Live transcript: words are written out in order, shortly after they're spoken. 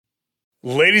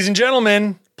Ladies and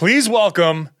gentlemen, please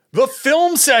welcome the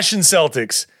Film Session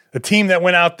Celtics, the team that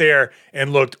went out there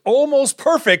and looked almost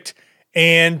perfect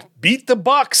and beat the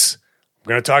Bucks.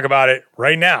 We're going to talk about it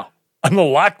right now on the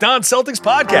Locked On Celtics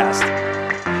podcast.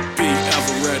 Be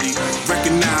ever ready.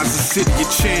 Recognize the city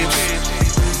of champs.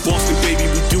 Boston, baby,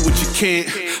 we do what you can't.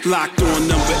 Locked on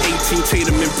number 18,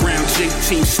 Tatum and Brown,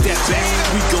 J-team, step back.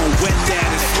 We gon' wet that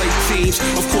and slay teams.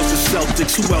 Of course the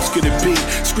Celtics, who else could it be?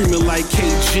 Screaming like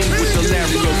KG with the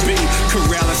Larry O.B.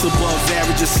 Corrales above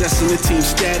average, assessing the team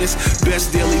status. Best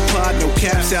daily pod, no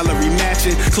cap, salary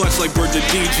matching. Clutch like Bird the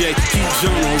DJ, keep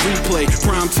John on replay.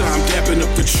 Prime time, dapping up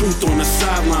the truth on the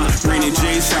sideline. Raining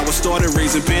J's, how it started,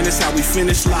 raising banners, how we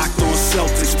finished. Locked on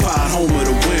Celtics, pod, home of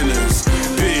the winners.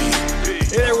 Big.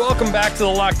 Hey there, welcome back to the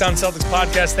Locked On Celtics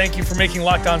podcast. Thank you for making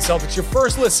Locked On Celtics your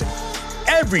first listen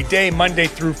every day, Monday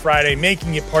through Friday,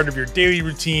 making it part of your daily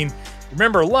routine.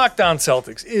 Remember, Locked On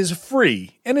Celtics is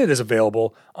free, and it is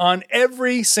available on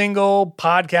every single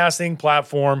podcasting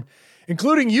platform,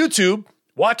 including YouTube.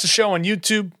 Watch the show on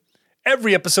YouTube.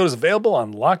 Every episode is available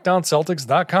on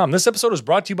LockedOnCeltics.com. This episode is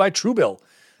brought to you by Truebill.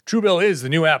 Truebill is the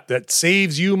new app that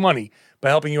saves you money by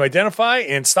helping you identify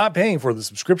and stop paying for the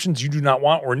subscriptions you do not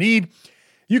want or need.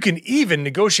 You can even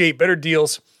negotiate better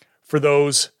deals for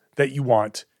those that you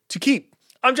want to keep.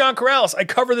 I'm John Corrales. I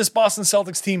cover this Boston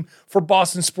Celtics team for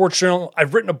Boston Sports Journal.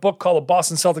 I've written a book called The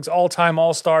Boston Celtics All-Time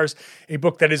All-Stars, a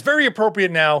book that is very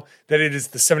appropriate now that it is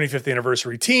the 75th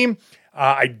anniversary team.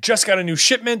 I just got a new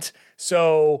shipment,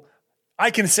 so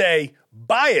I can say,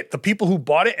 buy it. The people who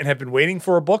bought it and have been waiting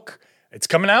for a book, it's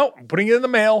coming out. I'm putting it in the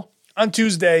mail on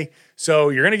Tuesday, so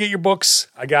you're going to get your books.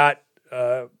 I got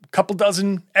a couple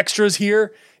dozen extras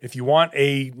here. If you want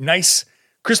a nice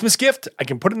Christmas gift, I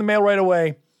can put it in the mail right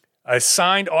away. A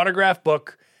signed autograph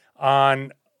book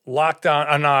on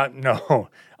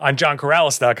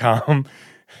JohnCorrales.com.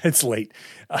 It's late.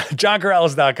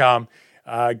 JohnCorrales.com.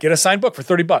 Get a signed book for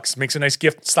 $30. Makes a nice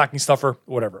gift, stocking stuffer,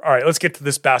 whatever. All right, let's get to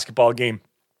this basketball game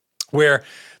where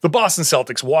the Boston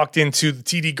Celtics walked into the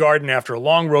TD Garden after a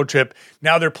long road trip.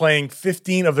 Now they're playing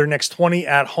 15 of their next 20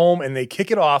 at home, and they kick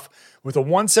it off with a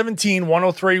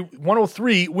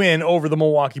 117-103 win over the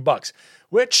Milwaukee Bucks,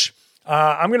 which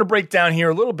I'm going to break down here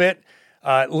a little bit.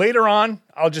 Later on,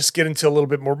 I'll just get into a little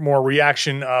bit more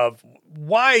reaction of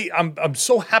why I'm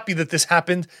so happy that this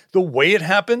happened the way it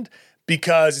happened,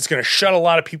 because it's going to shut a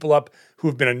lot of people up who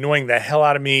have been annoying the hell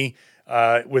out of me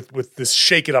with this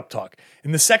shake it up talk.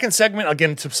 In the second segment, I'll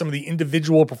get into some of the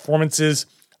individual performances,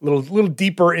 a little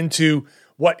deeper into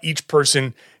what each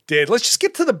person did. Let's just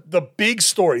get to the big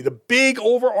story, the big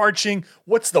overarching,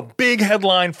 what's the big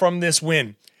headline from this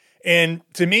win? And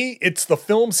to me, it's the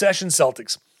Film Session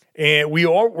Celtics. And we're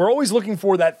always looking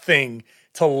for that thing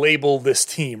to label this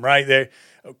team, right? A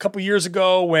couple years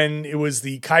ago when it was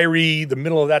the Kyrie, the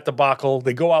middle of that debacle,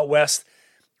 they go out west.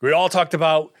 We all talked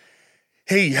about,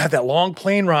 hey, you have that long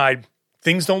plane ride.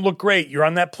 Things don't look great. You're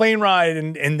on that plane ride,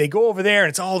 and they go over there, and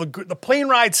it's all the plane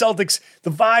ride Celtics.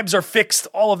 The vibes are fixed,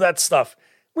 all of that stuff.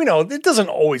 We know it doesn't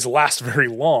always last very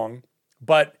long,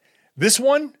 but this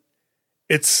one,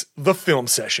 it's the Film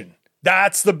Session.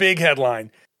 That's the big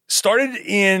headline. Started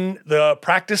in the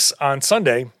practice on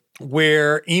Sunday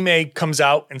where Ime comes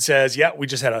out and says, yeah, we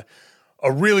just had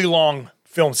a really long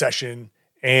film session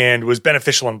and was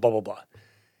beneficial and blah, blah, blah.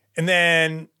 And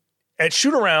then at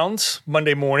shoot-arounds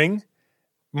Monday morning,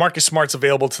 Marcus Smart's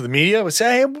available to the media. We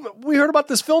say, hey, we heard about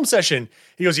this film session.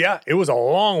 He goes, yeah, it was a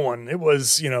long one. It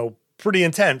was, pretty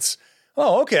intense.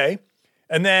 Oh, okay.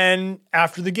 And then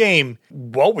after the game,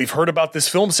 well, we've heard about this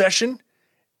film session.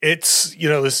 It's,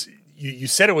 this. You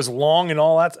said it was long and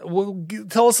all that. Well,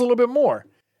 tell us a little bit more.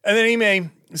 And then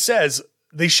Ime says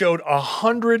they showed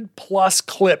 100+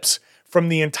 clips from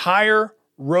the entire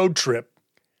road trip,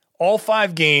 all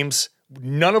 5 games.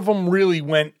 None of them really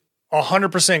went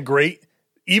 100% great.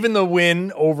 Even the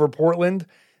win over Portland,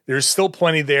 there's still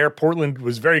plenty there. Portland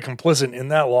was very complicit in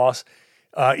that loss.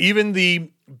 Even the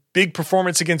big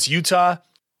performance against Utah,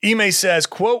 Ime says,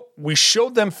 quote, we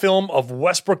showed them film of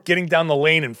Westbrook getting down the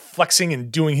lane and flexing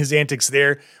and doing his antics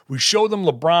there. We showed them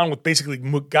LeBron with basically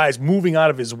guys moving out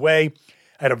of his way.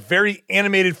 I had a very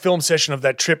animated film session of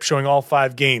that trip showing all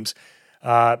 5 games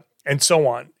and so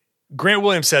on. Grant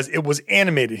Williams says it was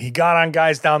animated. He got on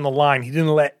guys down the line. He didn't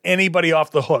let anybody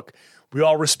off the hook. We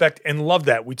all respect and love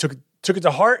that. We took it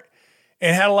to heart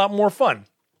and had a lot more fun.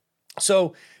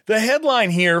 So the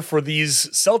headline here for these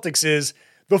Celtics is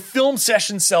the Film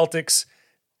Session Celtics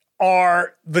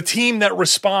are the team that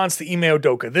responds to Ime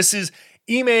Udoka. This is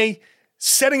Ime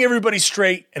setting everybody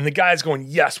straight, and the guys going,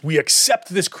 yes, we accept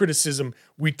this criticism.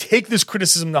 We take this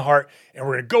criticism to heart, and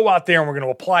we're going to go out there and we're going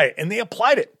to apply it. And they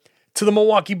applied it to the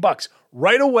Milwaukee Bucks.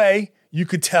 Right away, you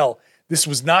could tell this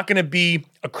was not going to be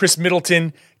a Chris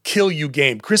Middleton kill you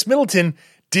game. Chris Middleton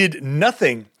did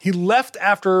nothing. He left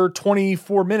after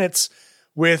 24 minutes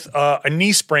with a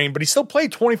knee sprain, but he still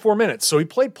played 24 minutes, so he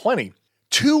played plenty.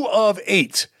 2 of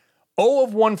 8, 0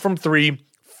 of 1 from 3,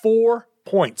 4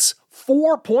 points.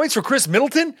 4 points for Chris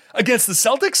Middleton against the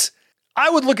Celtics? I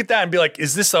would look at that and be like,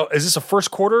 is this a first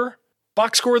quarter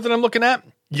box score that I'm looking at?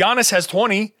 Giannis has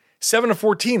 20, 7 of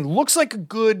 14. Looks like a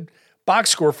good box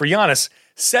score for Giannis.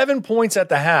 7 points at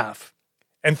the half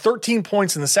and 13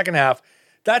 points in the second half.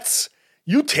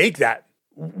 You take that.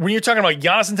 When you're talking about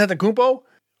Giannis Antetokounmpo,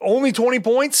 only 20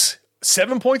 points,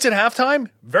 7 points at halftime,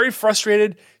 very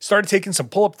frustrated, started taking some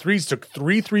pull-up threes, took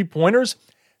 3 3-pointers.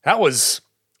 That was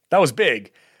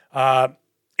big. 8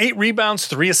 rebounds,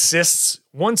 3 assists,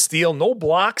 1 steal, no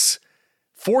blocks,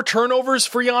 4 turnovers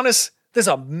for Giannis. There's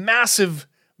a massive,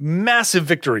 massive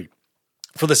victory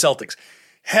for the Celtics.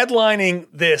 Headlining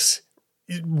this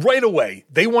right away,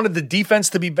 they wanted the defense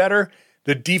to be better.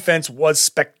 The defense was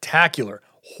spectacular.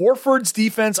 Horford's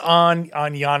defense on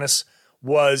Giannis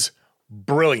was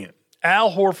brilliant.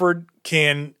 Al Horford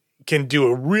can do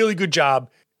a really good job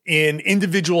in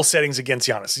individual settings against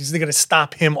Giannis. He's not going to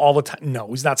stop him all the time. No,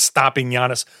 he's not stopping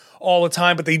Giannis all the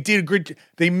time, but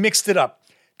they mixed it up.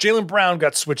 Jaylen Brown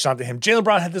got switched onto him. Jaylen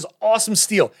Brown had this awesome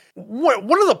steal.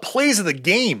 One of the plays of the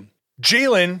game,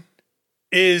 Jaylen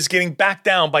is getting backed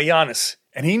down by Giannis,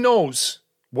 and he knows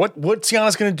what's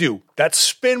Giannis going to do. That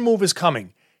spin move is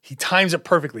coming. He times it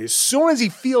perfectly. As soon as he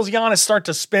feels Giannis start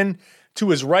to spin to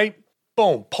his right,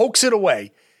 boom, pokes it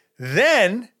away.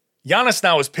 Then Giannis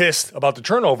now is pissed about the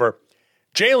turnover.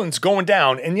 Jaylen's going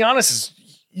down, and you got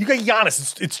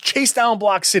Giannis. It's chase down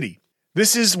block city.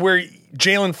 This is where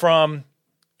Jaylen from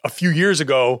a few years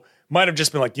ago might have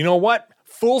just been like, you know what?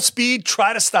 Full speed,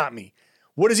 try to stop me.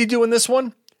 What does he do in this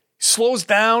one? Slows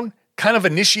down, kind of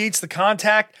initiates the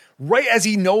contact right as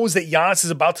he knows that Giannis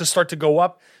is about to start to go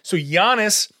up. So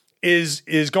Giannis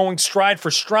is going stride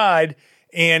for stride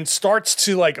and starts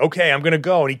to like, okay, I'm going to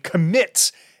go. And he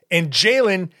commits. And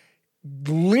Jaylen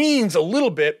leans a little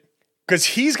bit because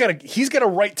he's got a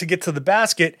right to get to the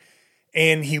basket.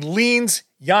 And he leans.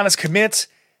 Giannis commits.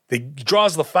 He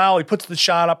draws the foul. He puts the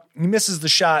shot up. He misses the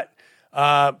shot.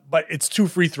 But it's 2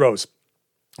 free throws.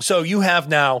 So you have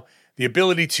now the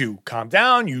ability to calm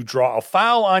down. You draw a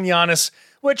foul on Giannis,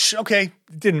 which, okay,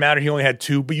 it didn't matter. He only had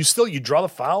 2, but you draw the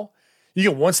foul. You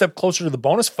get 1 step closer to the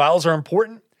bonus. Fouls are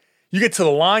important. You get to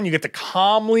the line. You get to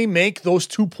calmly make those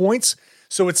 2 points.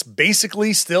 So it's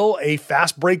basically still a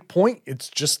fast break point. It's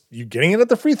just you getting it at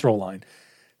the free throw line.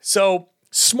 So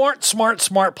smart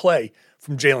play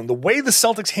from Jaylen. The way the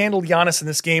Celtics handled Giannis in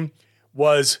this game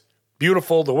was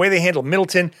beautiful. The way they handled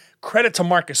Middleton, credit to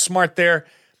Marcus Smart there.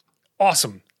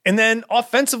 Awesome. And then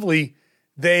offensively,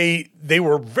 they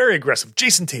were very aggressive.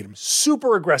 Jayson Tatum,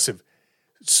 super aggressive.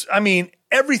 I mean,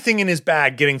 everything in his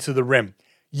bag getting to the rim.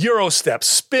 Euro steps,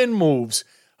 spin moves,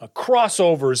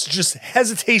 crossovers, just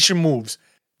hesitation moves.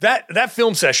 That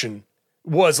film session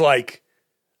was like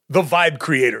the vibe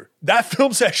creator. That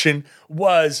film session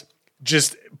was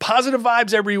just positive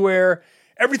vibes everywhere.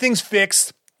 Everything's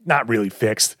fixed. Not really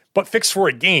fixed, but fixed for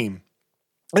a game.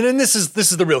 And then this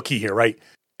is the real key here, right?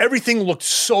 Everything looked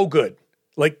so good.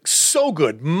 Like so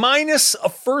good. Minus a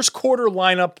first quarter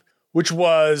lineup, which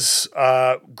was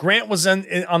Grant was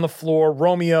on the floor,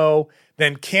 Romeo,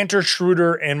 then Cantor,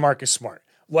 Schroeder, and Marcus Smart.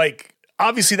 Like,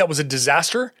 obviously that was a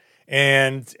disaster.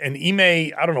 And Ime,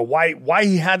 I don't know why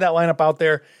he had that lineup out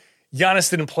there.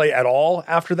 Giannis didn't play at all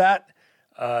after that.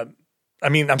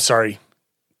 I'm sorry.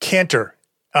 Cantor,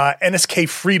 NSK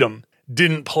Freedom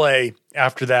didn't play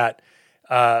after that.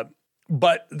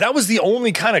 But that was the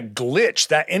only kind of glitch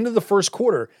that end of the first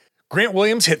quarter. Grant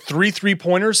Williams hit 3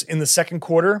 3-pointers in the second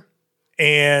quarter,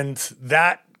 and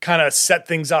that kind of set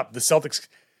things up. The Celtics,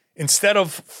 instead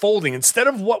of folding, instead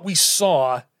of what we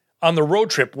saw on the road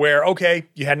trip where, okay,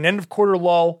 you had an end of quarter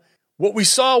lull, what we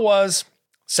saw was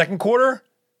second quarter,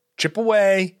 chip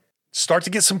away, start to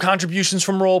get some contributions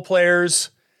from role players,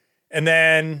 and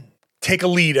then take a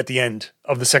lead at the end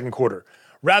of the second quarter.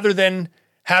 Rather than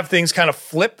have things kind of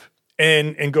flip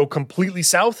and go completely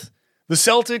south, the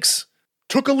Celtics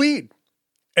took a lead.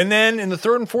 And then in the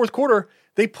third and fourth quarter,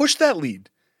 they pushed that lead.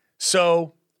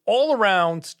 So all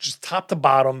around, just top to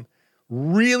bottom,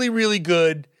 really, really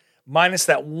good, minus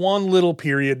that one little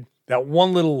period, that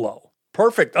one little lull.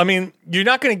 Perfect. I mean, you're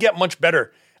not going to get much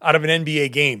better out of an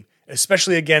NBA game,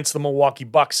 especially against the Milwaukee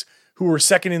Bucks, who were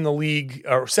second in the league,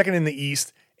 or second in the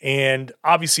East, and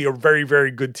obviously a very,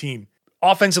 very good team.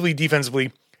 Offensively,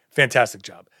 defensively, fantastic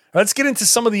job. Let's get into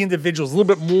some of the individuals, a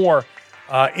little bit more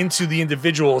into the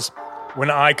individuals. when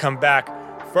I come back.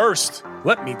 First,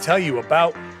 let me tell you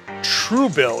about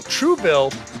Truebill.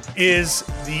 Truebill is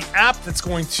the app that's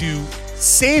going to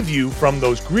save you from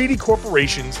those greedy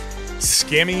corporations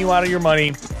scamming you out of your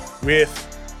money with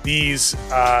these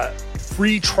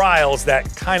free trials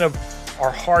that kind of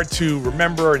are hard to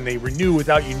remember and they renew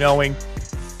without you knowing.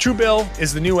 Truebill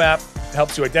is the new app that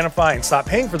helps you identify and stop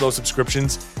paying for those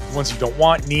subscriptions, the ones you don't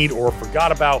want, need, or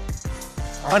forgot about.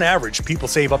 On average, people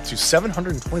save up to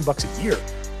 $720 a year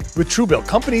with Truebill.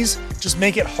 Companies just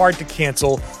make it hard to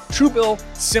cancel. Truebill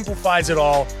simplifies it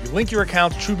all. You link your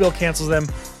accounts, Truebill cancels them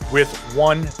with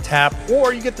one tap,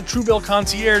 or you get the Truebill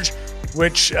Concierge,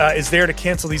 which is there to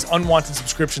cancel these unwanted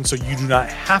subscriptions so you do not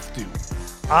have to.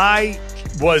 I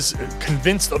was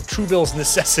convinced of Truebill's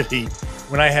necessity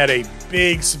when I had a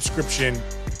big subscription.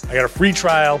 I got a free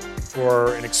trial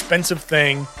for an expensive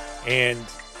thing and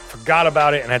forgot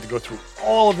about it and had to go through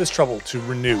all of this trouble to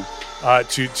renew,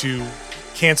 to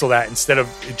cancel that instead of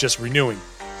it just renewing.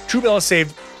 Truebill has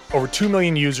saved over 2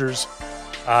 million users,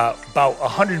 about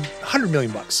 $100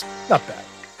 million bucks. Not bad.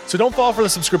 So don't fall for the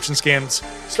subscription scams.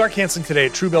 Start canceling today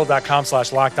at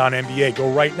Truebill.com/LockedOnNBA. Go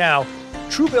right now.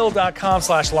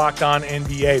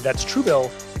 Truebill.com/LockedOnNBA. That's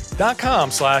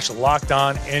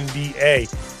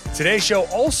Truebill.com/LockedOnNBA. Today's show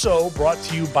also brought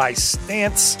to you by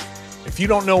Stance. If you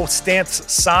don't know Stance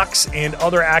socks and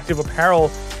other active apparel,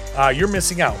 you're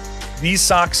missing out. These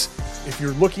socks, if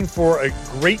you're looking for a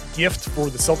great gift for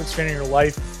the Celtics fan in your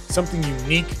life, something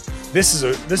unique, this is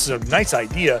a nice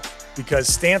idea because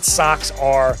Stance socks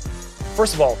are,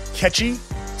 first of all, catchy.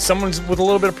 Someone's with a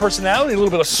little bit of personality, a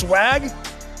little bit of swag.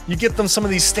 You get them some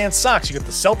of these Stance socks. You get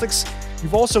the Celtics.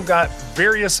 You've also got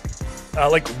various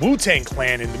like Wu-Tang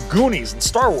Clan and the Goonies and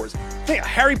Star Wars,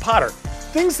 Harry Potter,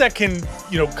 things that can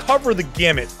cover the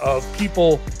gamut of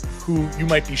people who you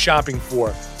might be shopping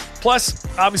for. Plus,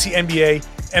 obviously NBA,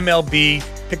 MLB,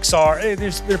 Pixar.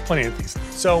 There's plenty of these.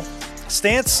 So,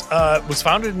 Stance was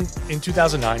founded in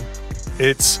 2009.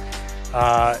 It's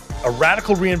a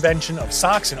radical reinvention of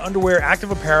socks and underwear,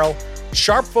 active apparel,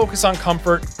 sharp focus on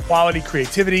comfort, quality,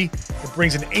 creativity. It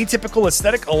brings an atypical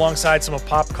aesthetic alongside some of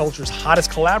pop culture's hottest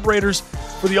collaborators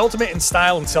for the ultimate in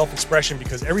style and self-expression,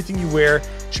 because everything you wear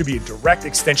should be a direct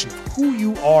extension of who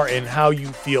you are and how you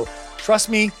feel. Trust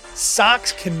me,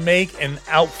 socks can make an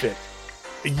outfit.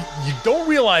 You don't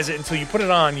realize it until you put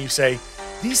it on and you say,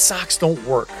 these socks don't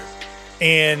work.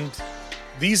 And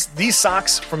these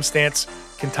socks from Stance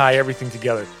can tie everything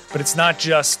together. But it's not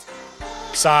just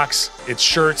socks, it's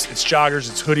shirts, it's joggers,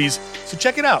 it's hoodies. So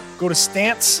check it out. Go to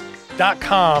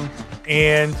stance.com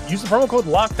and use the promo code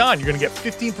LOCKEDON. You're going to get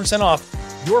 15% off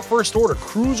your first order.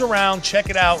 Cruise around, check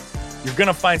it out. You're going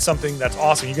to find something that's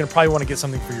awesome. You're going to probably want to get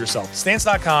something for yourself.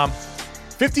 Stance.com,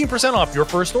 15% off your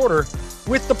first order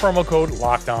with the promo code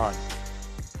LOCKEDON.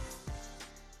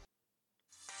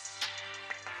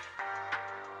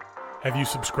 Have you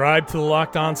subscribed to the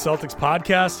Locked On Celtics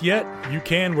podcast yet? You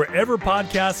can wherever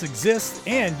podcasts exist,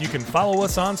 and you can follow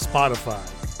us on Spotify.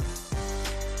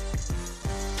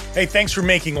 Hey, thanks for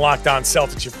making Locked On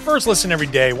Celtics your first listen every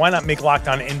day. Why not make Locked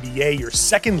On NBA your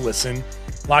second listen?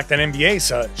 Locked On NBA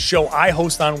is a show I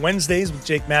host on Wednesdays with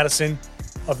Jake Madison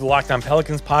of the Locked On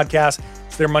Pelicans podcast.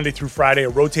 It's there Monday through Friday, a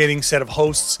rotating set of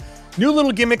hosts. New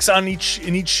little gimmicks in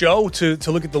each show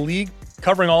to look at the league,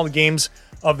 covering all the games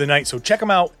of the night. So check them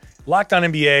out. Locked On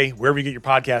NBA, wherever you get your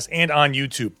podcast, and on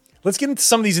YouTube. Let's get into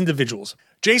some of these individuals.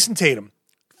 Jayson Tatum,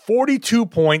 42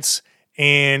 points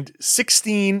and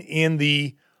 16 in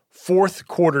the fourth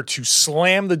quarter to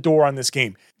slam the door on this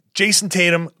game. Jayson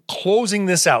Tatum closing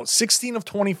this out, 16 of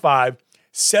 25,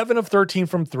 7 of 13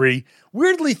 from 3,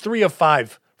 weirdly 3 of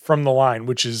 5 from the line,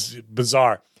 which is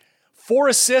bizarre. 4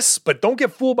 assists, but don't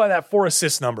get fooled by that 4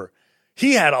 assist number.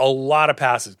 He had a lot of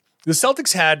passes. The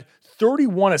Celtics had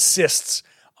 31 assists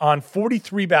on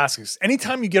 43 baskets.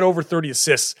 Anytime you get over 30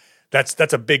 assists, that's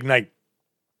a big night.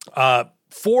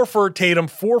 4 for Tatum,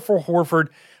 4 for Horford,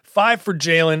 5 for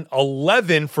Jaylen,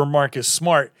 11 for Marcus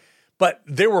Smart. But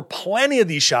there were plenty of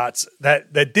these shots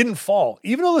that didn't fall.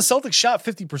 Even though the Celtics shot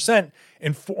 50%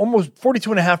 and almost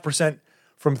 42.5%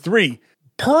 from 3,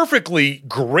 perfectly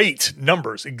great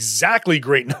numbers, exactly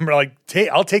great number. Like,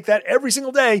 I'll take that every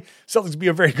single day. Celtics be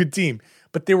a very good team.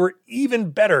 But they were even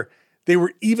better. They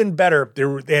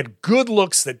had good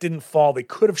looks that didn't fall. They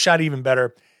could have shot even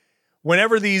better.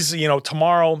 Whenever these,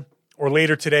 tomorrow or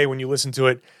later today, when you listen to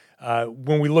it,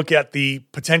 when we look at the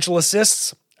potential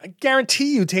assists, I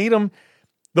guarantee you, Tatum,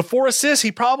 the 4 assists,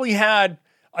 he probably had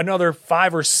another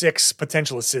 5 or 6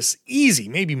 potential assists. Easy,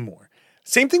 maybe more.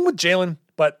 Same thing with Jaylen,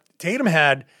 but Tatum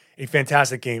had a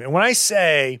fantastic game. And when I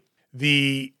say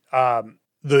the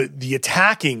the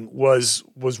attacking was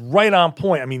right on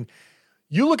point. I mean,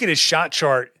 you look at his shot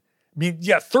chart. I mean,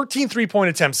 yeah, 13 3-point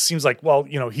attempts seems like, well,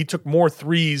 he took more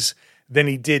threes than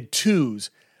he did twos.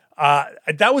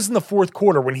 That was in the fourth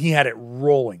quarter when he had it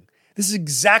rolling. This is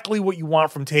exactly what you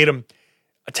want from Tatum.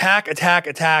 Attack, attack,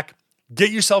 attack.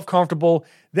 Get yourself comfortable.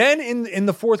 Then in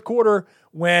the fourth quarter,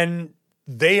 when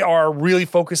they are really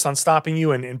focused on stopping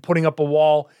you and putting up a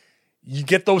wall, you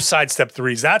get those sidestep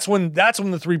threes. That's when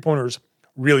the three-pointers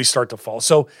really start to fall.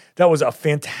 So that was a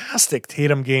fantastic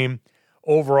Tatum game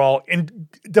overall, and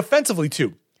defensively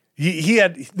too.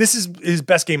 This is his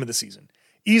best game of the season.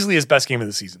 Easily his best game of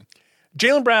the season.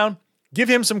 Jaylen Brown, give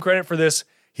him some credit for this.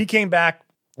 He came back.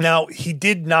 Now, he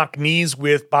did knock knees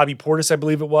with Bobby Portis, I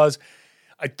believe it was.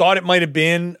 I thought it might have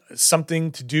been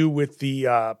something to do with the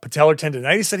patellar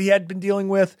tendonitis that he had been dealing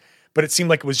with, but it seemed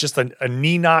like it was just a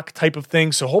knee knock type of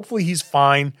thing. So hopefully he's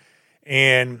fine,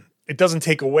 and it doesn't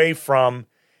take away from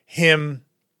him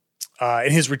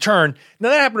in his return. Now,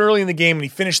 that happened early in the game, and he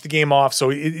finished the game off, so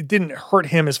it didn't hurt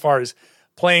him as far as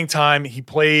playing time. He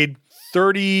played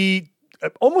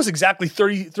almost exactly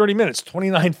 30 minutes,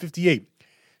 29:58.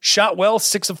 Shot well,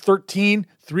 6 of 13,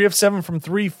 3 of 7 from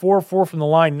 3, 4 of 4 from the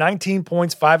line, 19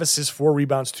 points, 5 assists, 4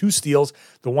 rebounds, 2 steals,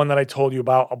 the one that I told you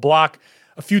about, a block,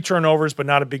 a few turnovers, but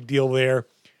not a big deal there.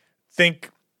 Think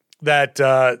that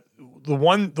the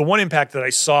one impact that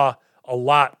I saw a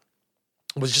lot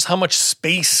was just how much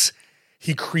space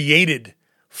he created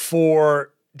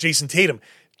for Jayson Tatum.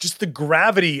 Just the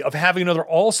gravity of having another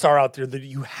all-star out there that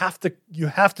you have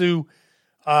to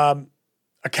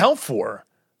account for.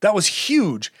 That was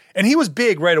huge. And he was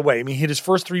big right away. I mean, he hit his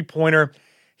first three-pointer.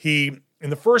 In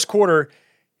the first quarter,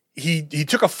 he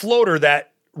took a floater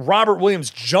that Robert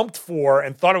Williams jumped for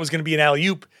and thought it was going to be an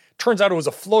alley-oop. Turns out it was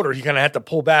a floater. He kind of had to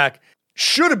pull back.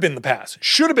 Should have been the pass.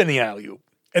 Should have been the alley-oop.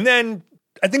 And then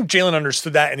I think Jaylen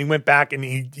understood that, and he went back and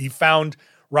he found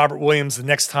Robert Williams the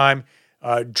next time,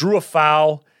 drew a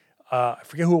foul. I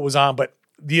forget who it was on, but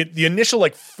the initial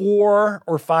 4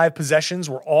 or 5 possessions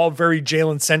were all very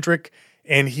Jaylen-centric,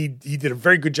 and he did a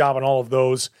very good job on all of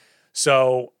those.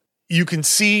 So you can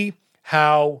see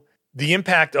how the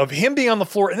impact of him being on the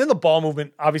floor and then the ball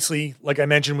movement, obviously, like I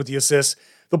mentioned with the assists,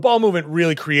 the ball movement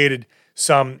really created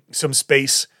some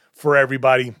space for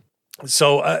everybody.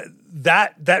 So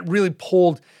that really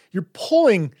you're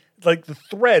pulling like the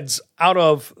threads out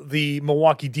of the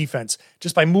Milwaukee defense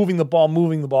just by moving the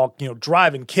ball,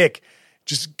 drive and kick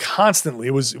just constantly.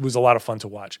 It was a lot of fun to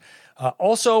watch.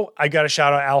 Also, I got to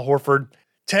shout out Al Horford,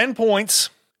 10 points,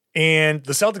 and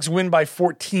the Celtics win by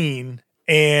 14,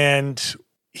 and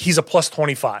he's a plus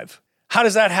 25. How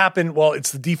does that happen? Well,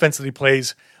 it's the defense that he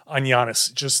plays on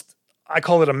Giannis. I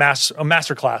call it a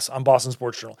masterclass on Boston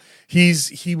Sports Journal.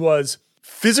 He was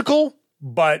physical,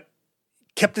 but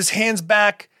kept his hands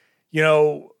back,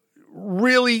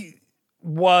 really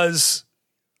was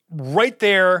right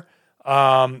there,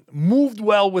 moved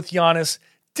well with Giannis,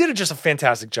 did just a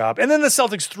fantastic job. And then the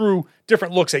Celtics threw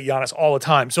different looks at Giannis all the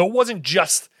time. So it wasn't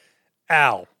just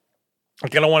Al. I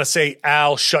don't want to say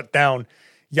Al shut down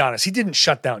Giannis. He didn't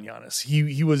shut down Giannis.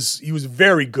 He was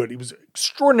very good. He was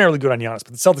extraordinarily good on Giannis,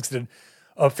 but the Celtics did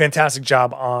a fantastic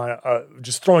job on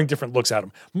just throwing different looks at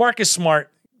him. Marcus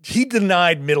Smart, he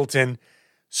denied Middleton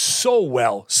so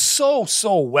well. So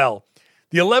well.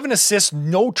 The 11 assists,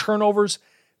 no turnovers.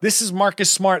 This is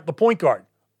Marcus Smart, the point guard.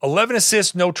 11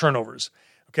 assists, no turnovers.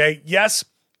 Okay, yes,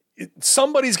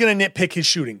 somebody's going to nitpick his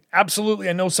shooting. Absolutely,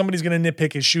 I know somebody's going to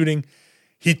nitpick his shooting.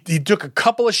 He took a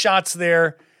couple of shots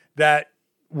there that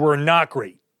were not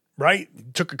great, right? He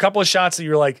took a couple of shots that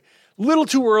you're like, little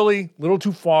too early, little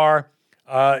too far,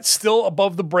 still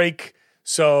above the break,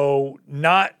 so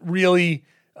not really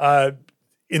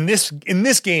in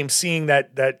this game seeing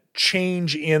that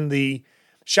change in the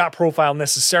shot profile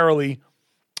necessarily,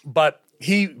 but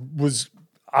he was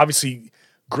obviously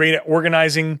great at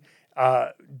organizing,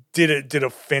 did a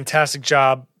fantastic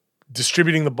job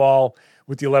distributing the ball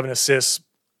with the 11 assists.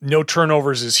 No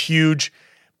turnovers is huge,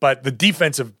 but the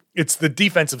defensive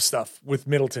stuff with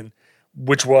Middleton,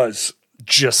 which was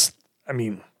just,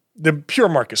 the pure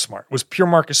Marcus Smart. It was pure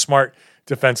Marcus Smart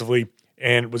defensively,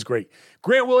 and it was great.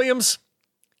 Grant Williams,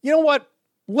 you know what?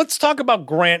 Let's talk about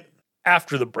Grant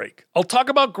after the break. I'll talk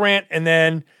about Grant and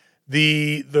then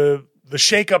the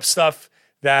shake-up stuff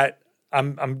that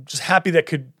I'm just happy that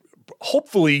could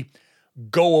hopefully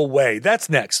go away. That's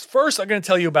next. First, I'm going to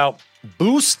tell you about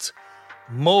Boost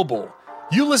Mobile.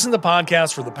 You listen to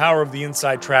podcasts for the power of the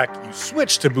inside track. You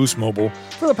switch to Boost Mobile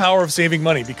for the power of saving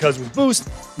money, because with Boost,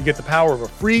 you get the power of a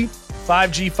free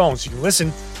 5G phone, so you can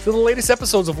listen to the latest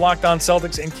episodes of Locked On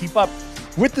Celtics and keep up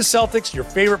with the Celtics, your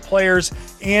favorite players,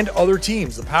 and other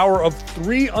teams. The power of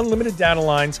 3 unlimited data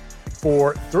lines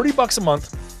for $30 a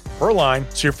month per line,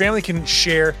 so your family can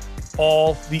share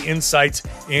all the insights.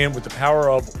 And with the power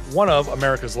of one of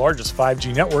America's largest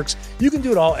 5G networks, you can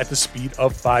do it all at the speed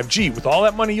of 5G. With all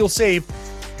that money you'll save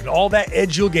and all that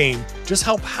edge you'll gain, just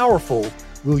how powerful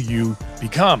will you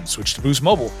become? Switch to Boost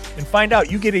Mobile and find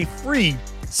out. You get a free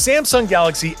Samsung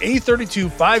Galaxy A32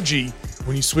 5G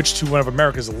when you switch to one of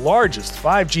America's largest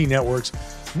 5G networks.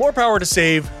 More power to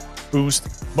save.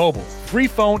 Boost Mobile. Free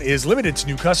phone is limited to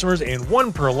new customers and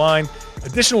 1 per line.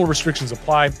 Additional restrictions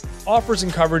apply. Offers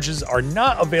and coverages are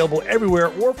not available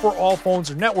everywhere or for all phones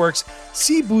or networks.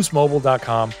 See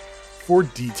boostmobile.com for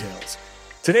details.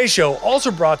 Today's show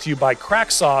also brought to you by Crack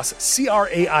Sauce,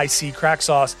 C-R-A-I-C, Crack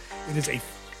Sauce. It is a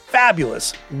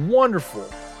fabulous, wonderful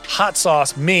hot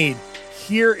sauce made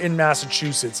here in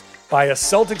Massachusetts by a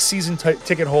Celtics season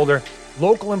ticket holder,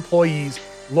 local employees,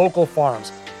 local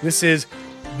farms. This is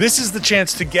the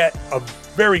chance to get a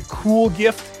very cool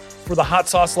gift for the hot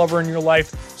sauce lover in your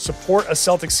life. Support a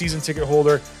Celtics season ticket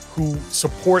holder who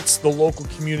supports the local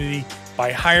community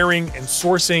by hiring and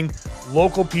sourcing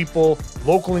local people,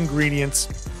 local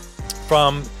ingredients,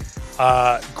 from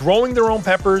growing their own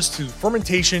peppers to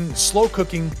fermentation, slow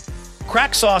cooking.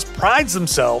 Crack Sauce prides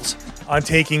themselves on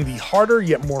taking the harder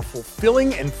yet more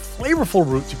fulfilling and flavorful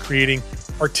route to creating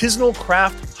artisanal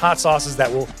craft hot sauces that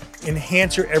will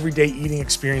enhance your everyday eating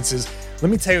experiences.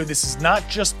 Let me tell you, this is not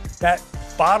just that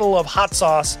bottle of hot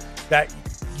sauce that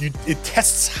it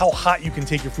tests how hot you can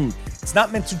take your food. It's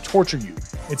not meant to torture you.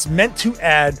 It's meant to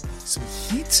add some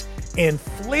heat and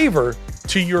flavor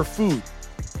to your food.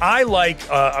 I like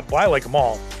them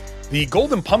all. The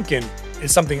golden pumpkin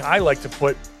is something I like to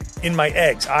put in my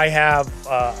eggs. I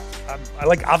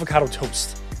like avocado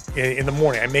toast in the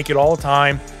morning. I make it all the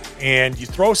time, and you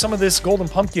throw some of this golden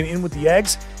pumpkin in with the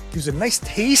eggs. Gives a nice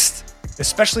taste,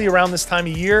 especially around this time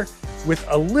of year, with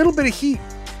a little bit of heat.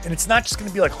 And it's not just going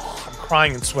to be like, oh, I'm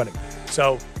crying and sweating.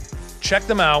 So check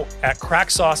them out at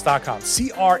cracksauce.com,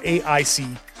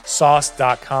 C-R-A-I-C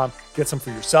sauce.com. Get some for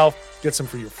yourself, get some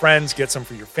for your friends, get some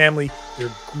for your family. They're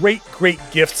great, great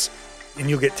gifts, and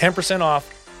you'll get 10%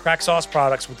 off Crack Sauce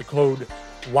products with the code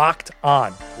Locked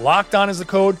On. Locked On is the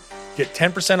code. Get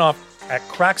 10% off at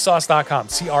cracksauce.com,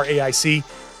 C-R-A-I-C.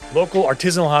 Local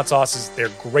artisanal hot sauces. They're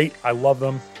great. I love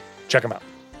them. Check them out.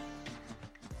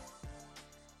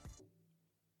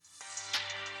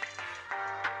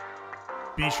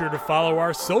 Be sure to follow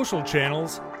our social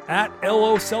channels at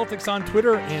LO Celtics on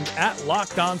Twitter and at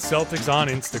Locked On Celtics on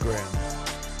Instagram.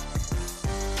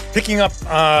 Picking up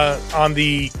on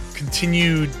the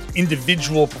continued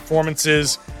individual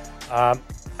performances, I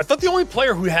thought the only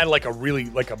player who had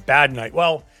a bad night,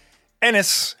 well,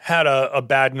 Ennis had a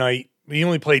bad night. He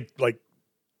only played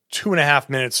 2.5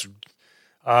 minutes,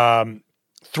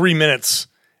 3 minutes,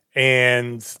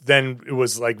 and then it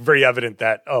was very evident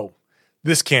that,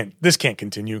 this can't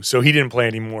continue. So he didn't play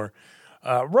anymore.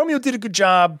 Romeo did a good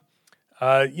job.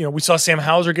 We saw Sam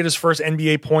Hauser get his first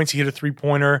NBA points. He hit a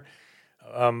 3-pointer.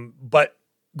 But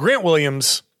Grant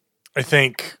Williams, I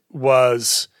think,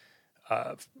 was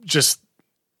just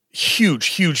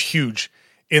huge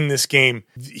in this game.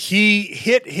 He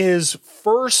hit his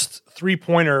first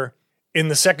 3-pointer in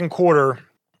the second quarter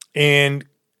and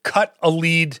cut a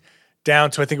lead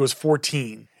down to, I think it was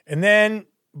 14. And then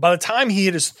by the time he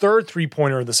hit his third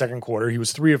 3-pointer in the second quarter, he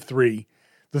was 3 of 3.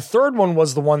 The third one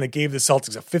was the one that gave the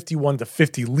Celtics a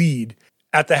 51-50 lead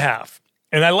at the half.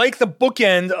 And I like the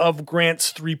bookend of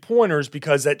Grant's 3-pointers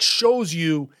because that shows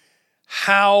you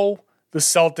how the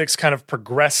Celtics kind of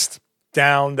progressed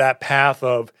down that path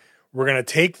of, we're going to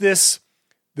take this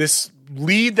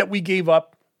lead that we gave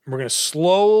up, and we're going to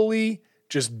slowly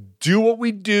just do what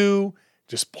we do,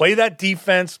 just play that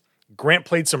defense. Grant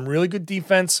played some really good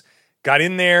defense, got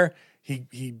in there. He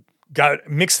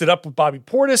mixed it up with Bobby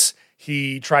Portis.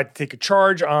 He tried to take a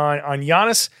charge on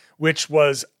Giannis, which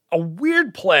was a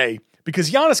weird play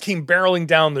because Giannis came barreling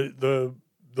down the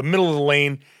middle of the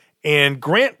lane, and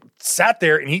Grant sat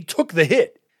there and he took the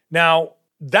hit. Now,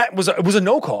 it was a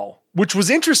no call, which was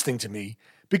interesting to me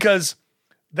because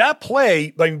that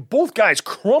play, both guys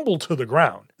crumbled to the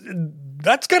ground.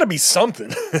 That's got to be something.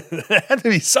 That had to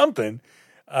be something.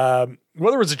 Whether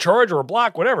it was a charge or a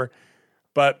block, whatever.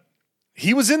 But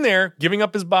he was in there giving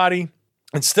up his body,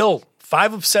 and still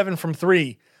 5 of 7 from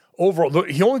 3 overall.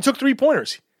 He only took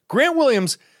 3-pointers. Grant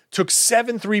Williams took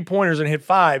 7 3-pointers and hit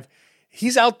 5.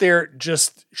 He's out there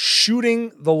just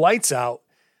shooting the lights out.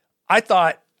 I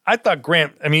thought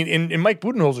Grant, and Mike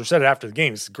Budenholzer said it after the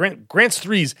game. Grant's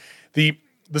threes, the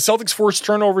the Celtics forced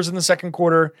turnovers in the second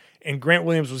quarter, and Grant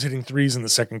Williams was hitting threes in the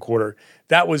second quarter.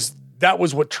 That was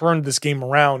what turned this game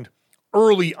around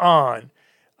early on.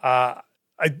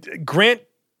 Jayson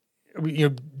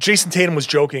Tatum was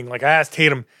joking. Like, I asked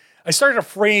Tatum, I started to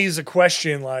phrase a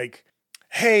question like,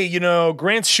 hey,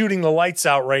 Grant's shooting the lights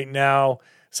out right now,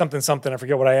 something. I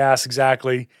forget what I asked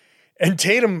exactly. And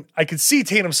Tatum, I could see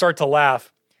Tatum start to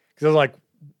laugh because I was like,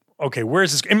 okay,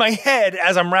 where's this? In my head,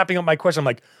 as I'm wrapping up my question, I'm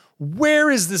like, where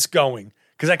is this going?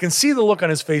 Because I can see the look on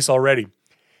his face already.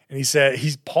 And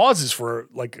he pauses for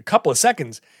like a couple of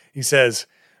seconds. He says,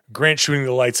 Grant shooting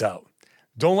the lights out.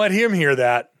 Don't let him hear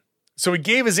that. So he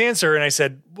gave his answer, and I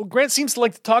said, well, Grant seems to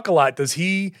like to talk a lot. Does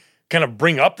he kind of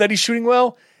bring up that he's shooting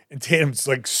well? And Tatum's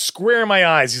like square in my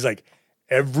eyes. He's like,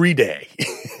 every day.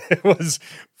 It was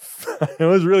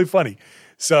really funny.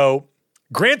 So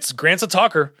Grant's a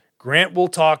talker. Grant will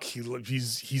talk.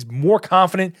 He's more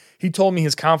confident. He told me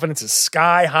his confidence is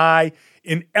sky high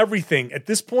in everything. At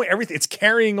this point, everything, it's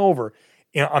carrying over.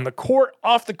 On the court,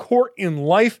 off the court, in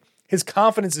life, his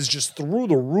confidence is just through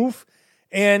the roof.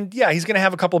 And yeah, he's going to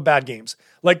have a couple of bad games.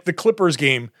 Like the Clippers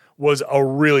game was a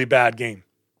really bad game.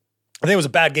 I think it was a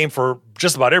bad game for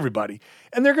just about everybody.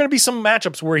 And there are going to be some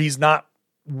matchups where he's not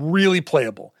really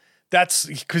playable. That's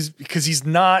because he's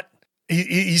not,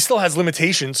 he still has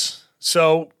limitations.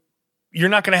 So you're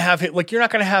not going to have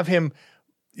him,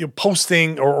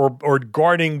 posting or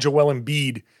guarding Joel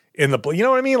Embiid in the, you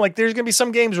know what I mean? Like there's going to be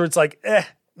some games where it's like,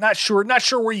 not sure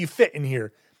where you fit in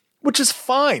here, which is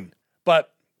fine.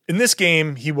 But in this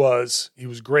game, he was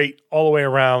great all the way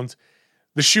around.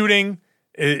 The shooting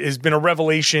has been a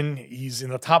revelation. He's in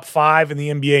the top 5 in the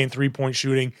NBA in 3-point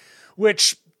shooting,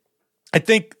 which I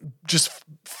think just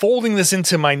folding this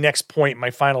into my next point, my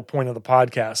final point of the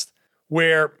podcast,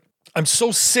 where I'm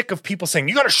so sick of people saying,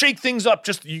 you got to shake things up.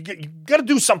 Just you got to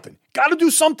do something. Got to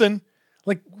do something.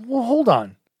 Like, well, hold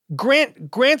on.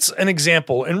 Grant's an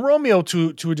example, and Romeo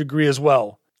to a degree as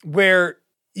well, where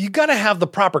you got to have the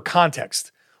proper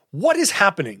context. What is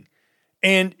happening?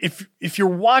 And if you're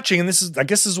watching, and I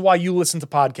guess this is why you listen to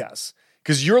podcasts,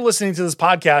 because you're listening to this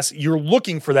podcast, you're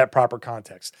looking for that proper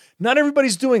context. Not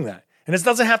everybody's doing that. And it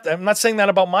doesn't have to, I'm not saying that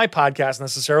about my podcast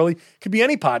necessarily. It could be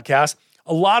any podcast.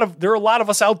 There are a lot of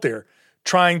us out there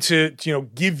trying to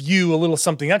give you a little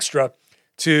something extra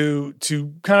to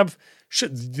kind of,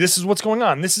 this is what's going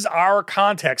on. This is our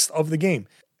context of the game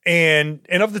and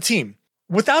of the team.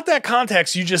 Without that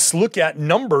context, you just look at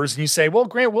numbers and you say, well,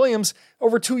 Grant Williams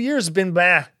over 2 years has been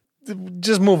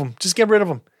just move him. Just get rid of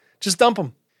him. Just dump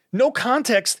him. No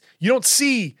context. You don't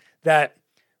see that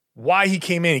why he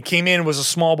came in. He came in, was a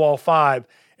small ball 5.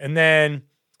 And then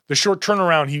the short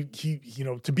turnaround, he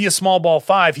to be a small ball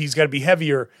 5, he's got to be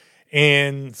heavier.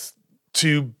 And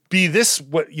to be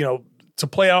to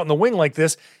play out in the wing like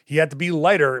this, he had to be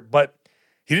lighter, but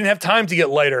he didn't have time to get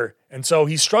lighter. And so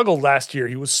he struggled last year.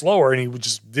 He was slower and he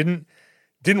just didn't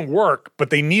work, but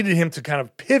they needed him to kind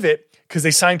of pivot because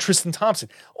they signed Tristan Thompson.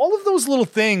 All of those little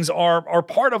things are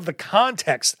part of the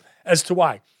context as to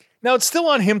why. Now, it's still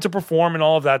on him to perform and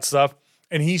all of that stuff,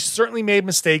 and he certainly made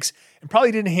mistakes and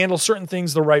probably didn't handle certain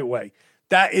things the right way.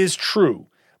 That is true,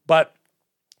 but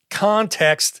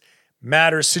context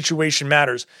matters, situation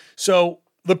matters. So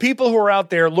the people who are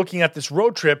out there looking at this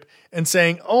road trip and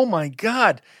saying, oh my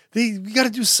God, we got to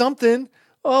do something.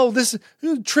 Oh,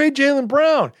 trade Jaylen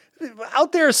Brown.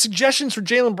 Out there are suggestions for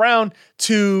Jaylen Brown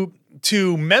to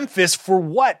Memphis for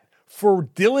what? For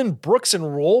Dylan Brooks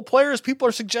and role players? People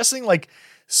are suggesting, like,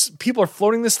 people are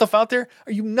floating this stuff out there.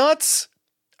 Are you nuts?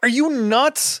 Are you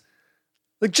nuts?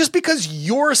 Like, just because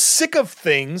you're sick of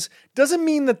things doesn't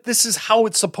mean that this is how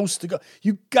it's supposed to go.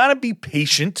 You got to be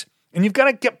patient and you've got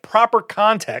to get proper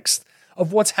context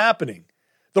of what's happening.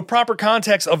 The proper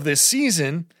context of this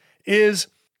season is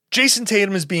Jayson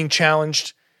Tatum is being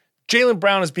challenged. Jaylen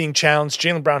Brown is being challenged.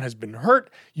 Jaylen Brown has been hurt.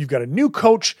 You've got a new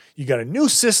coach. You got a new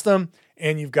system,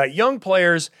 and you've got young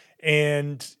players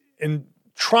and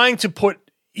trying to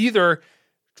either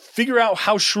figure out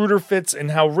how Schroeder fits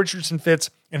and how Richardson fits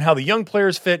and how the young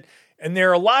players fit. And there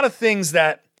are a lot of things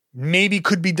that maybe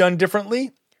could be done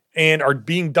differently and are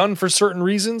being done for certain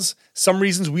reasons, some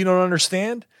reasons we don't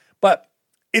understand, but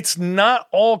it's not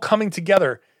all coming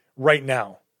together right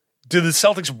now. Do the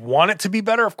Celtics want it to be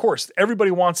better? Of course,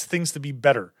 everybody wants things to be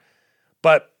better,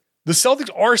 but the Celtics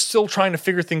are still trying to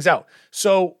figure things out.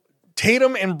 So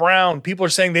Tatum and Brown, people are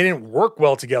saying they didn't work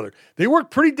well together. They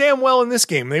worked pretty damn well in this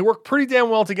game. They worked pretty damn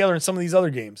well together in some of these other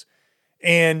games.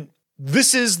 And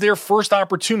this is their first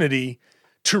opportunity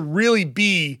to really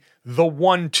be the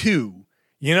 1-2.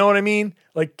 You know what I mean?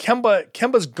 Like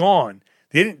Kemba's gone.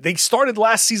 They started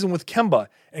last season with Kemba,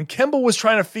 and Kemba was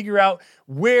trying to figure out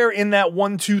where in that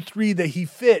 1-2-3 that he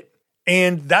fit,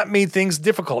 and that made things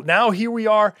difficult. Now here we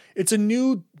are. It's a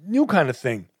new kind of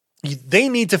thing. They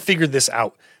need to figure this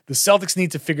out. The Celtics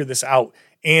need to figure this out.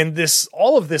 And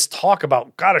all of this talk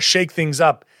about gotta shake things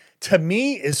up, to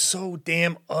me is so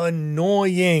damn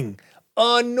annoying.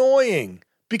 Annoying.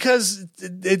 Because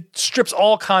it strips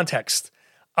all context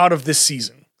out of this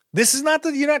season. This is not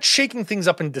that you're not shaking things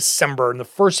up in December in the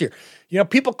first year.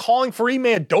 People calling for Ime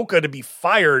Udoka to be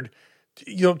fired,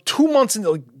 2 months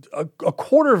into a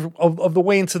quarter of the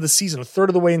way into the season, a third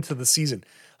of the way into the season.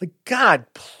 Like, God,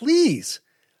 please,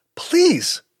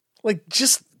 like,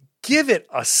 just give it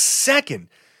a second.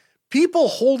 People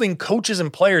holding coaches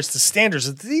and players to standards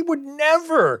that they would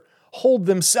never hold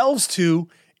themselves to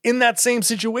in that same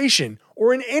situation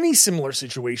or in any similar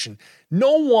situation.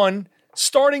 No one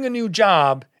starting a new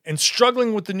job and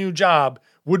struggling with the new job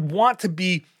would want to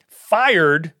be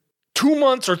fired 2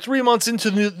 months or 3 months into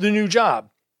the new job.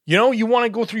 You want to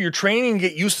go through your training and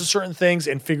get used to certain things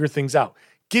and figure things out.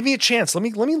 Give me a chance. Let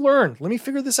me learn. Let me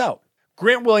figure this out.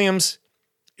 Grant Williams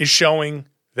is showing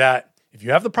that if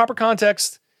you have the proper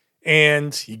context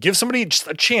and you give somebody just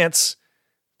a chance,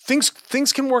 things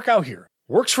can work out here.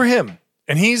 Works for him.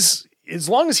 And as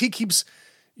long as he keeps,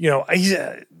 he's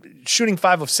shooting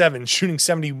 5 of 7, shooting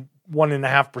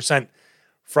 71.5%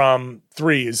 from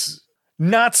three is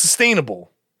not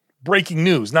sustainable. Breaking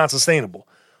news, not sustainable.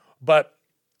 But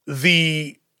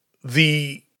the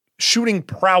shooting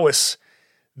prowess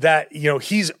that,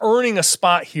 he's earning a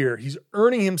spot here. He's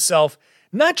earning himself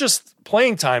not just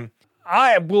playing time.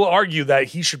 I will argue that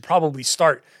he should probably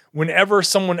start whenever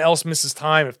someone else misses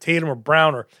time, if Tatum or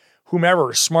Brown or whomever,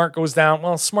 or Smart goes down.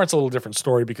 Well, Smart's a little different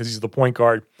story because he's the point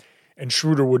guard and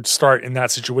Schroeder would start in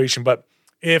that situation. But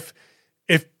if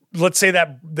let's say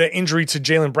that the injury to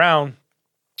Jaylen Brown,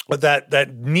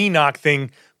 that knee knock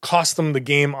thing cost them the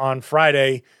game on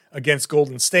Friday against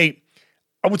Golden State,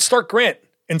 I would start Grant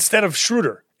instead of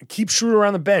Schroeder and keep Schroeder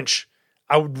on the bench.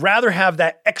 I would rather have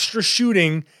that extra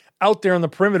shooting out there on the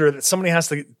perimeter that somebody has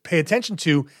to pay attention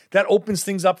to. That opens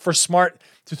things up for Smart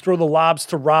to throw the lobs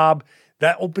to Rob.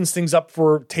 That opens things up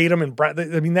for Tatum and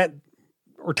Brown.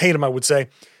 Or Tatum, I would say,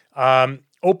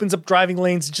 opens up driving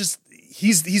lanes. Just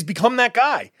he's become that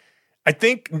guy. I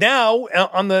think now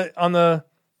on the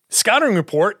scouting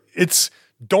report, it's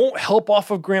don't help off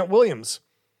of Grant Williams.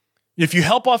 If you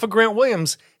help off of Grant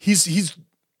Williams, he's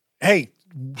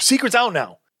secret's out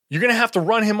now. You're going to have to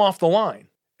run him off the line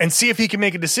and see if he can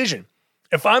make a decision.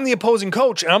 If I'm the opposing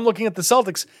coach and I'm looking at the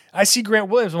Celtics, I see Grant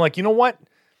Williams. I'm like, you know what?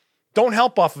 Don't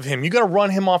help off of him. You got to run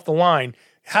him off the line.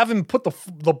 Have him put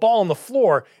the ball on the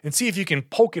floor and see if you can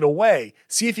poke it away.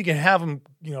 See if you can have him,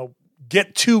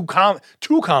 get too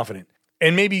confident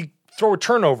and maybe throw a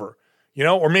turnover,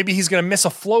 or maybe he's going to miss a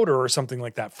floater or something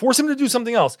like that. Force him to do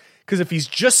something else. Because if he's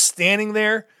just standing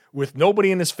there with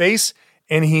nobody in his face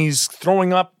and he's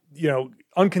throwing up,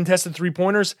 uncontested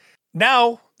 3-pointers,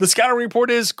 now the scouting report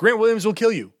is Grant Williams will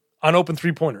kill you on open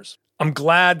 3-pointers. I'm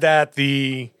glad that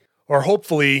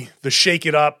hopefully the shake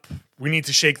it up, we need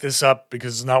to shake this up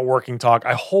because it's not working talk.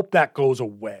 I hope that goes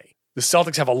away. The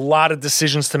Celtics have a lot of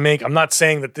decisions to make. I'm not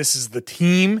saying that this is the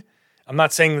team. I'm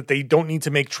not saying that they don't need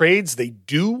to make trades. They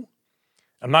do.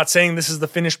 I'm not saying this is the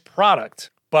finished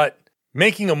product. But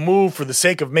making a move for the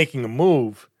sake of making a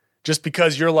move, just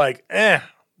because you're like,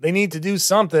 they need to do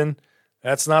something,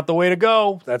 that's not the way to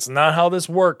go. That's not how this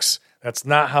works. That's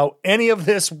not how any of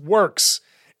this works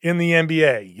in the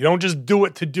NBA. You don't just do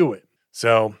it to do it.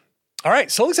 So, all right,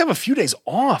 Celtics have a few days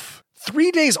off.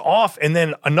 3 days off and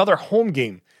then another home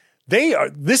game.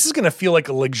 This is going to feel like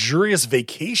a luxurious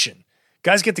vacation.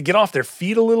 Guys get to get off their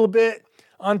feet a little bit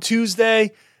on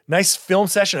Tuesday. Nice film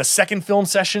session, a second film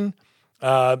session.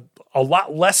 A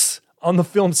lot less on the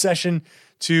film session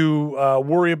to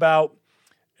worry about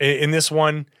in this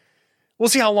one. We'll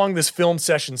see how long this film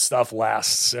session stuff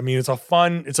lasts. I mean, it's a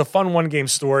fun one-game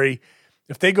story.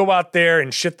 If they go out there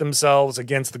and shit themselves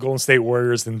against the Golden State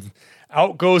Warriors, then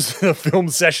out goes the film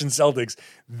session Celtics.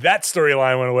 That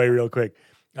storyline went away real quick.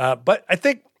 But I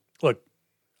think, look,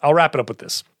 I'll wrap it up with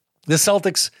this. The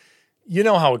Celtics, you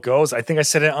know how it goes. I think I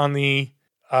said it on the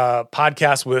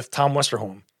podcast with Tom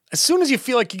Westerholm. As soon as you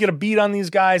feel like you get a beat on these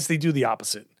guys, they do the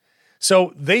opposite.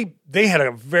 So they had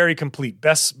a very complete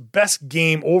best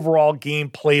game, overall game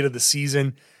played of the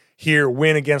season here,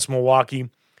 win against Milwaukee.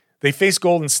 They face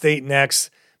Golden State next.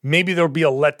 Maybe there'll be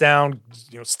a letdown.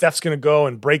 Steph's going to go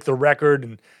and break the record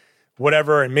and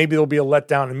whatever, and maybe there'll be a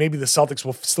letdown, and maybe the Celtics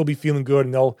will still be feeling good,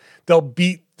 and they'll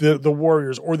beat the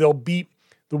Warriors, or they'll beat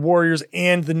the Warriors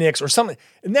and the Knicks or something.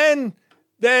 And then,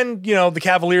 Then, the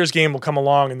Cavaliers game will come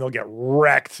along and they'll get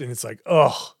wrecked. And it's like,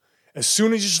 ugh. As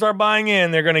soon as you start buying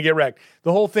in, they're going to get wrecked.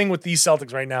 The whole thing with these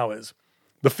Celtics right now is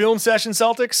the film session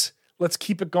Celtics, let's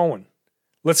keep it going.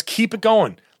 Let's keep it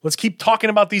going. Let's keep talking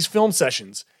about these film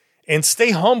sessions and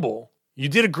stay humble. You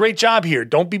did a great job here.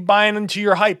 Don't be buying into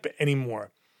your hype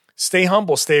anymore. Stay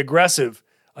humble, stay aggressive,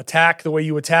 attack the way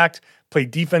you attacked, play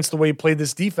defense the way you played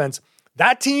this defense.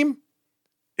 That team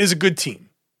is a good team.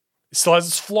 It still has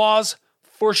its flaws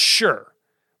for sure,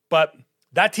 but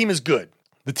that team is good.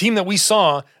 The team that we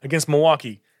saw against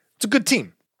Milwaukee, it's a good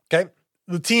team, okay?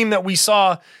 The team that we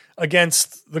saw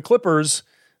against the Clippers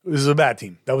is a bad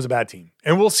team. That was a bad team.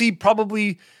 And we'll see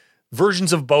probably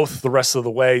versions of both the rest of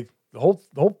the way.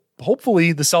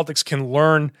 Hopefully the Celtics can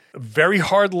learn a very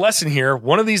hard lesson here.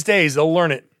 One of these days, they'll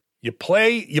learn it. You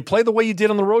play the way you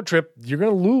did on the road trip, you're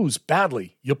going to lose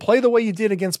badly. You play the way you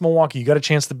did against Milwaukee, you got a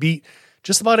chance to beat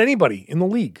just about anybody in the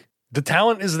league. The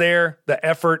talent is there, the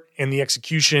effort and the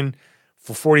execution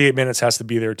for 48 minutes has to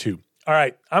be there too. All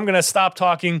right, I'm going to stop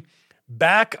talking.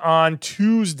 Back on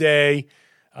Tuesday.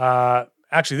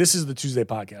 Actually, this is the Tuesday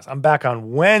podcast. I'm back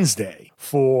on Wednesday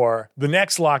for the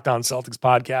next Locked On Celtics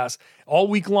podcast. All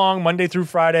week long, Monday through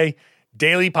Friday,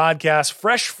 daily podcast,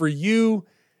 fresh for you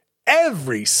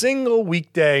every single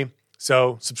weekday.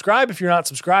 So subscribe if you're not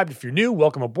subscribed. If you're new,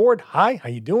 welcome aboard. Hi, how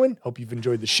you doing? Hope you've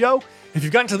enjoyed the show. If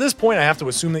you've gotten to this point, I have to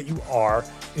assume that you are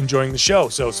enjoying the show.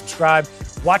 So subscribe,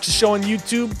 watch the show on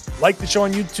YouTube, like the show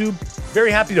on YouTube.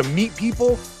 Very happy to meet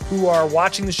people who are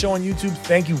watching the show on YouTube.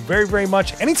 Thank you very, very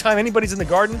much. Anytime anybody's in the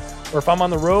garden or if I'm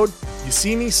on the road, you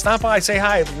see me, stop by, say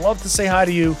hi. I'd love to say hi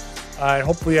to you. And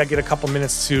hopefully I get a couple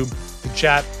minutes to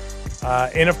chat.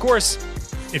 And of course,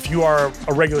 if you are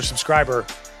a regular subscriber,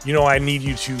 I need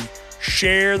you to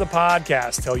share the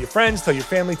podcast. Tell your friends, tell your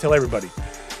family, tell everybody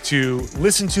to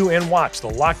listen to and watch the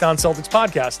Locked On Celtics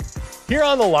podcast here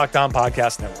on the Locked On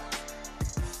Podcast Network.